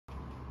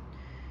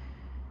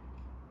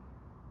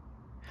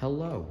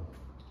Hello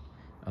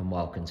and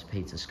welcome to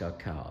Peter Scott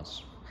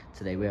Cars.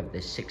 Today we have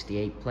this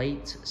 68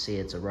 plate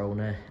Seat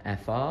Arona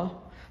FR,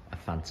 a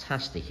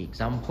fantastic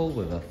example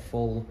with a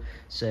full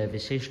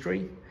service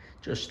history.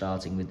 Just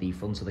starting with the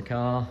front of the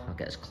car, I'll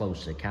get as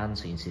close as I can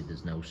so you can see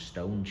there's no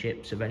stone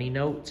chips of any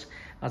note.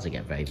 As I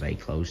get very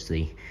close to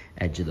the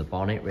edge of the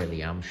bonnet,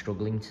 really am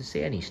struggling to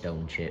see any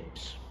stone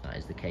chips. That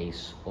is the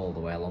case all the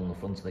way along the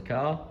front of the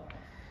car.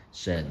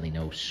 Certainly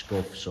no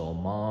scuffs or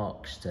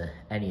marks to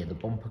any of the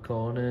bumper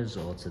corners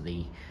or to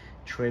the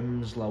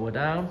trims lower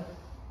down.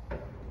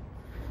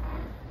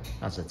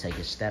 As I take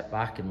a step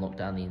back and look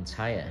down the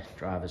entire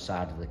driver's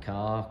side of the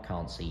car,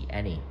 can't see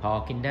any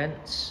parking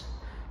dents.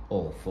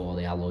 All four of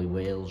the alloy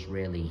wheels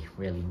really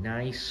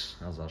nice,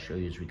 as I'll show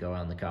you as we go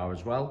around the car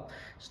as well.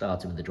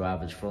 Starting with the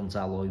driver's front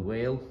alloy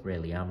wheel,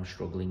 really am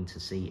struggling to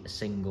see a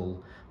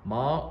single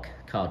mark.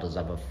 The car does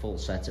have a full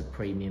set of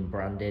premium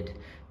branded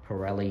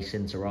Pirelli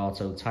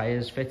Cinturato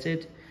tyres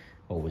fitted,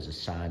 always a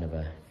sign of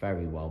a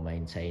very well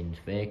maintained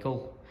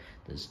vehicle.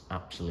 There's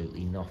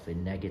absolutely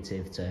nothing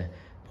negative to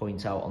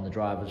point out on the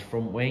driver's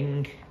front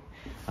wing.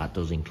 That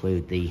does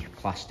include the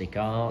plastic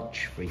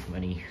arch, free from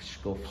any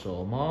scuffs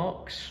or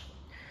marks.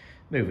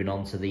 Moving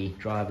on to the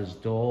driver's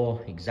door,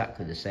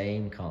 exactly the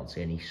same, can't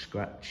see any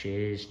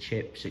scratches,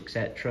 chips,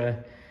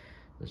 etc.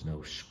 There's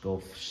no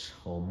scuffs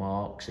or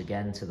marks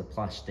again to the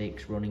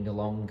plastics running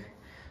along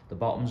the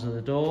bottoms of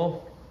the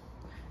door.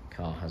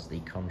 Car has the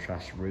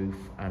contrast roof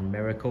and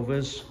mirror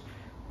covers,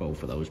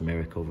 both of those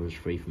mirror covers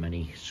free from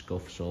any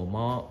scuffs or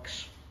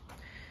marks.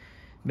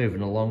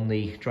 Moving along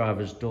the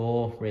driver's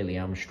door, really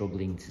am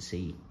struggling to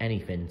see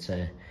anything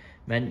to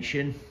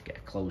mention. Get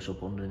a close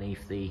up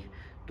underneath the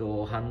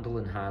door handle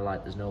and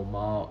highlight there's no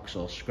marks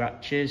or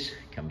scratches.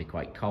 Can be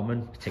quite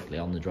common, particularly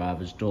on the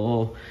driver's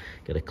door.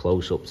 Get a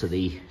close up to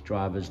the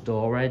driver's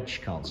door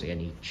edge, can't see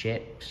any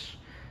chips.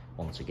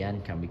 Once again,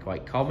 can be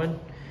quite common.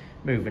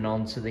 Moving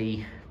on to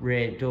the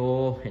rear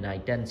door, in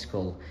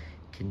identical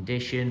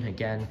condition.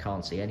 Again,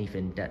 can't see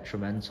anything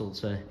detrimental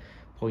to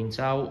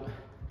point out.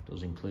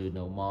 Does include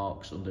no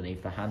marks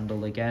underneath the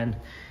handle again.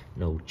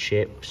 No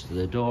chips to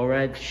the door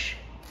edge.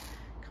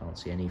 Can't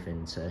see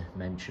anything to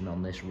mention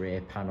on this rear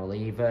panel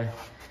either.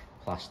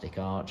 Plastic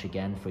arch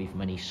again, free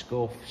from any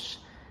scuffs.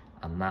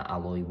 And that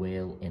alloy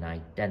wheel in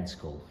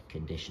identical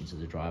condition to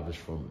the driver's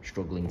front.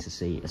 Struggling to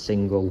see a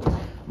single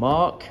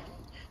mark.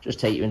 Just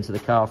take you into the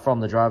car from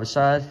the driver's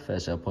side.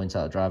 First I'll point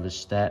out the driver's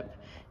step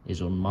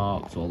is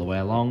unmarked all the way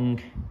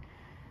along.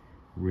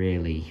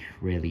 Really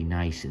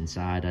nice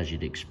inside, as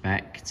you'd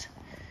expect.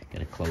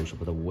 Get a close up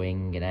of the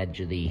wing and edge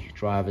of the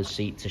driver's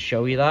seat to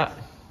show you that.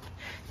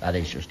 That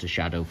is just a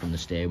shadow from the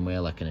steering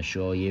wheel, I can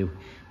assure you.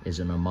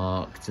 Isn't a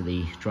mark to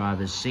the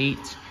driver's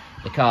seat.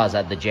 The car's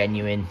had the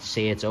genuine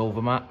Seat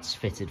overmats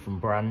fitted from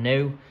brand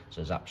new,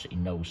 so there's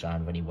absolutely no sign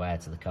of any wear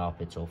to the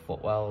carpets or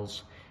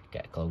footwells.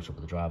 Get a close up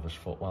of the driver's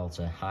footwell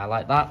to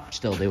highlight that.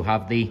 Still do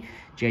have the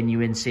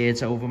genuine Seat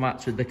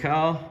overmats with the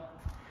car.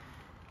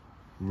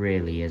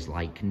 Really is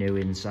like new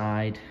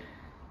inside.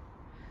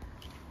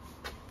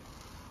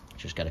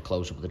 Just get a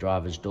close up of the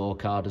driver's door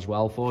card as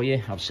well for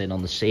you. I've seen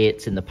on the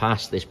Seats in the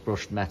past this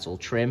brushed metal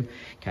trim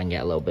can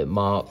get a little bit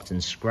marked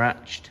and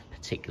scratched,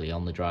 particularly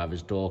on the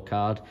driver's door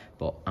card,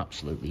 but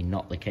absolutely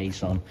not the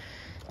case on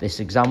this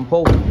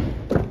example.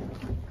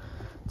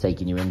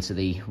 Taking you into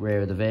the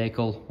rear of the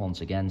vehicle,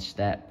 once again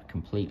step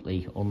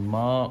completely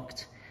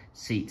unmarked.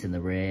 Seats in the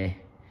rear,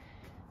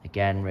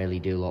 again really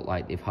do look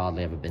like they've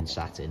hardly ever been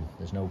sat in.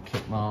 There's no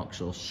kick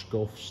marks or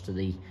scuffs to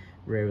the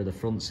rear of the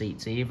front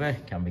seats either,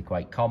 can be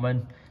quite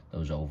common.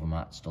 Those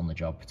overmats done the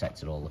job,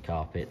 protected all the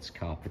carpets.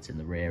 Carpets in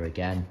the rear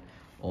again,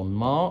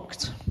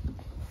 unmarked.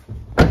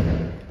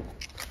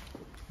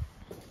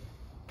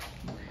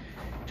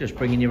 Just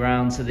bringing you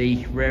around to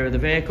the rear of the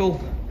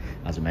vehicle.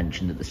 As I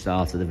mentioned at the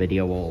start of the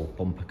video, all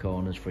bumper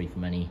corners free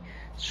from any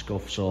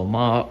scuffs or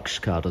marks.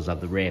 Car does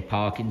have the rear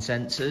parking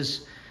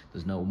sensors.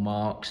 There's no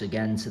marks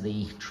again to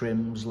the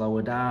trims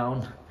lower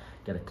down.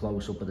 Get a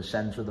close up of the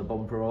centre of the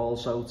bumper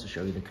also to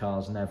show you the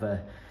car's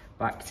never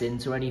backed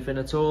into anything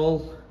at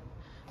all.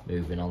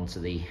 Moving on to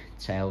the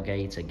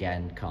tailgate,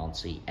 again can't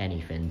see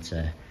anything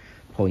to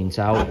point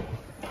out.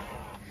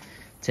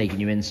 Taking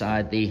you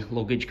inside the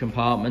luggage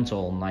compartment,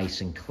 all nice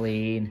and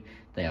clean.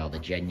 They are the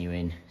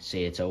genuine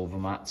Seat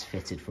overmats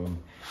fitted from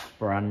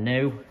brand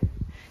new.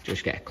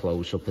 Just get a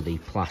close up of the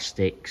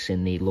plastics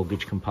in the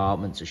luggage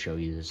compartment to show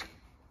you there's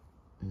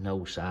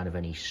no sign of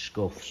any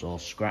scuffs or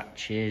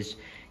scratches.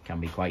 Can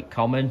be quite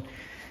common.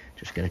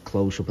 Just get a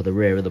close up of the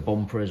rear of the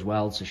bumper as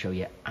well to show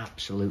you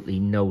absolutely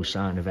no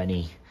sign of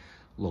any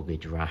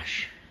luggage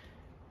rash.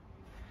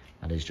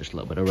 That is just a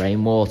little bit of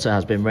rainwater.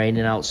 Has been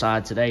raining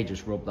outside today,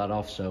 just rub that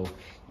off so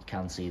you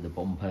can see the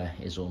bumper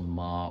is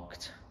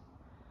unmarked.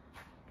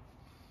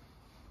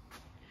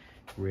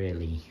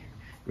 Really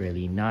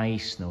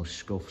nice. No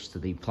scuffs to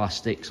the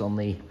plastics on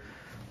the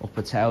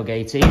upper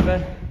tailgate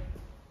either.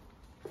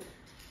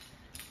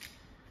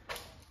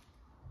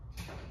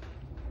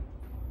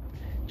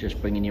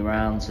 Just bringing you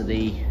around to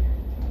the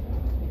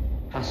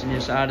passenger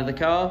side of the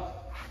car.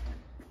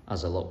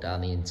 As I look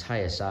down the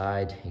entire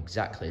side,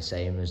 exactly the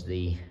same as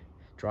the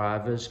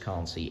drivers,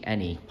 can't see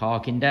any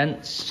parking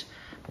dents.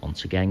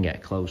 Once again, get a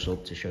close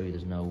up to show you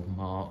there's no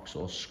marks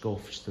or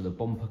scuffs to the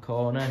bumper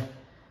corner,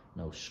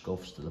 no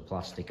scuffs to the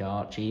plastic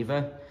arch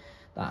either.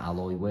 That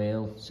alloy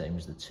wheel, same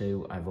as the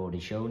two I've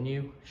already shown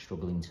you,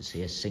 struggling to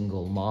see a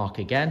single mark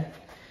again.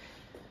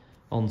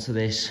 Onto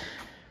this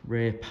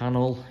rear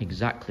panel,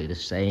 exactly the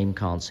same,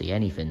 can't see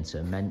anything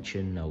to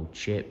mention, no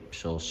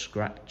chips or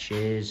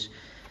scratches.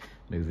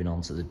 Moving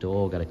on to the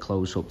door, got a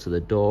close up to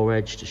the door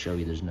edge to show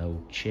you there's no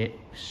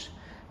chips,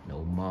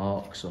 no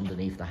marks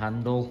underneath the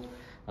handle.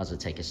 As I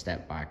take a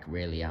step back,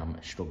 really am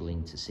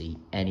struggling to see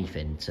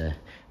anything to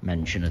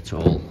mention at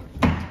all.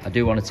 I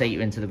do want to take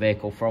you into the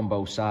vehicle from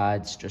both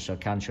sides, just so I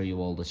can show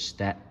you all the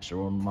steps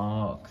are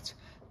unmarked.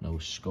 No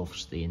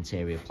scuffs to the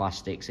interior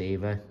plastics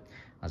either.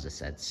 As I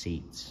said,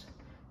 seats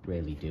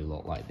really do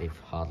look like they've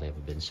hardly ever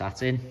been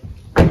sat in.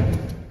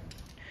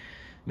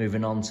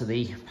 Moving on to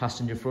the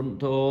passenger front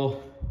door.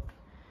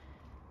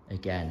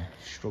 Again,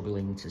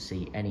 struggling to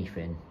see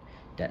anything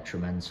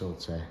detrimental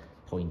to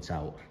point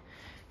out.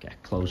 Get a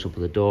close up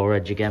of the door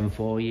edge again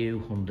for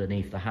you,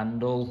 underneath the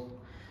handle.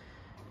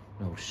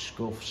 No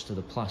scuffs to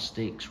the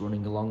plastics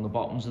running along the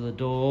bottoms of the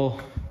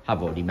door.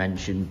 I've already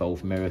mentioned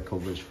both mirror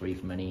covers free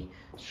from any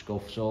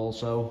scuffs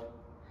also.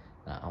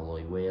 That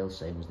alloy wheel,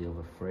 same as the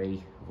other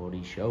three I've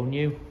already shown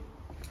you.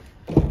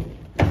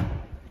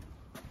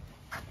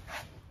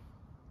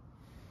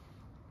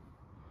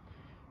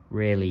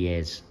 Really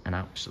is an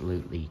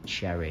absolutely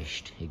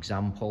cherished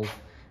example.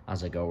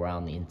 As I go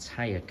around the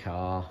entire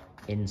car,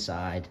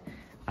 inside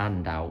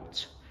and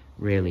out,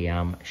 really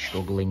am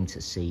struggling to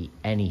see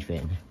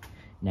anything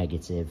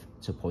negative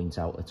to point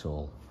out at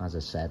all. As I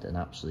said, an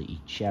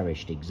absolutely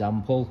cherished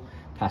example.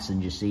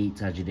 Passenger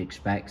seats, as you'd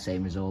expect,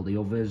 same as all the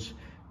others.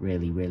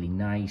 Really, really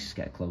nice.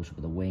 Get a close up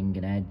of the wing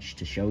and edge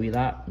to show you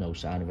that. No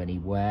sign of any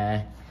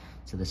wear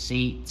to the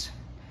seat.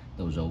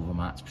 Those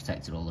overmats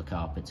protected all the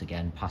carpets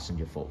again.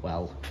 Passenger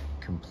footwell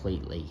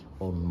completely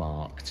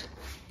unmarked.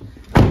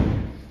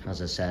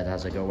 As I said,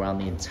 as I go around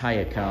the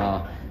entire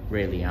car,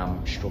 really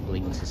am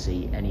struggling to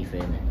see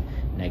anything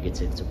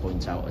negative to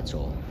point out at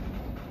all.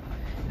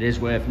 It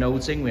is worth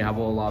noting we have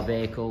all our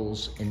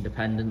vehicles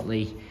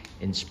independently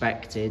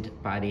inspected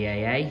by the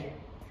AA.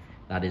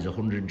 That is a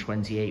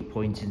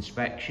 128-point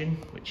inspection,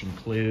 which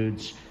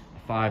includes a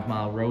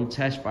 5-mile road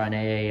test by an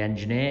AA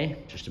engineer,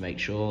 just to make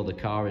sure the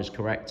car is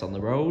correct on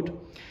the road.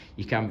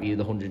 You can view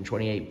the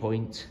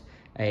 128-point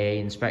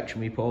AA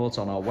inspection report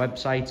on our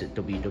website at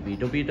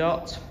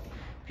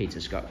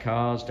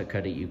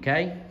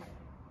www.peterscottcars.co.uk.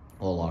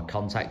 All our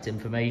contact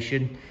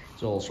information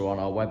is also on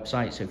our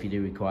website, so if you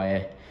do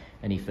require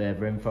any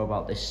further info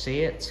about this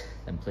SEAT,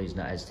 then please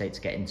don't hesitate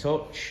to get in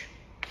touch.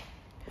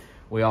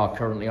 We are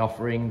currently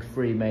offering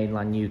free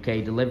mainland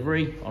UK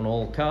delivery on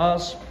all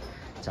cars.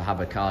 To have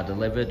a car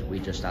delivered, we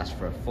just ask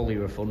for a fully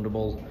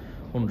refundable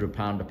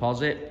 £100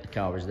 deposit. The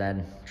car is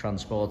then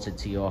transported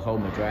to your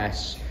home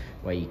address,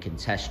 where you can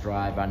test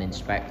drive and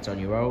inspect on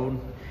your own.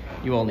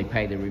 You only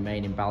pay the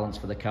remaining balance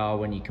for the car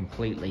when you're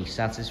completely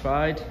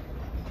satisfied.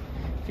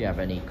 If you have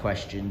any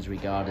questions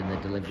regarding the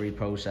delivery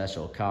process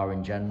or car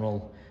in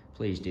general,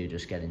 please do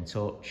just get in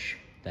touch.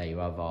 There you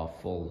have our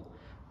full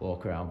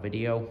walk around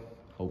video.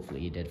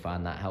 Hopefully you did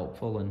find that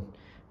helpful, and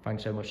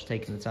thanks so much for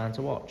taking the time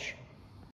to watch.